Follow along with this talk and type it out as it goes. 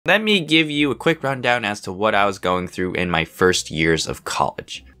Let me give you a quick rundown as to what I was going through in my first years of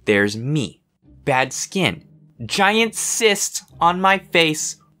college. There's me, bad skin, giant cysts on my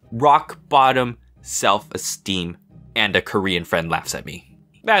face, rock bottom self-esteem, and a Korean friend laughs at me.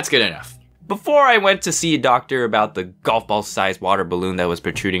 That's good enough. Before I went to see a doctor about the golf ball sized water balloon that was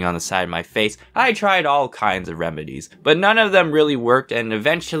protruding on the side of my face, I tried all kinds of remedies, but none of them really worked, and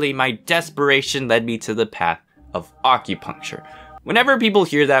eventually my desperation led me to the path of acupuncture. Whenever people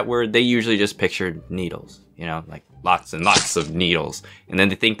hear that word, they usually just picture needles, you know, like lots and lots of needles, and then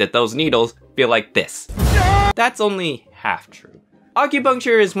they think that those needles feel like this. That's only half true.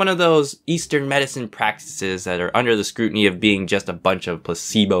 Acupuncture is one of those Eastern medicine practices that are under the scrutiny of being just a bunch of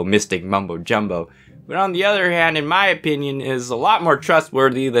placebo mystic mumbo jumbo, but on the other hand, in my opinion, is a lot more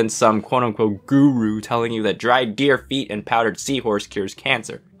trustworthy than some quote-unquote guru telling you that dried deer feet and powdered seahorse cures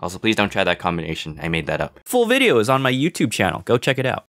cancer. Also, please don't try that combination, I made that up. Full video is on my YouTube channel, go check it out.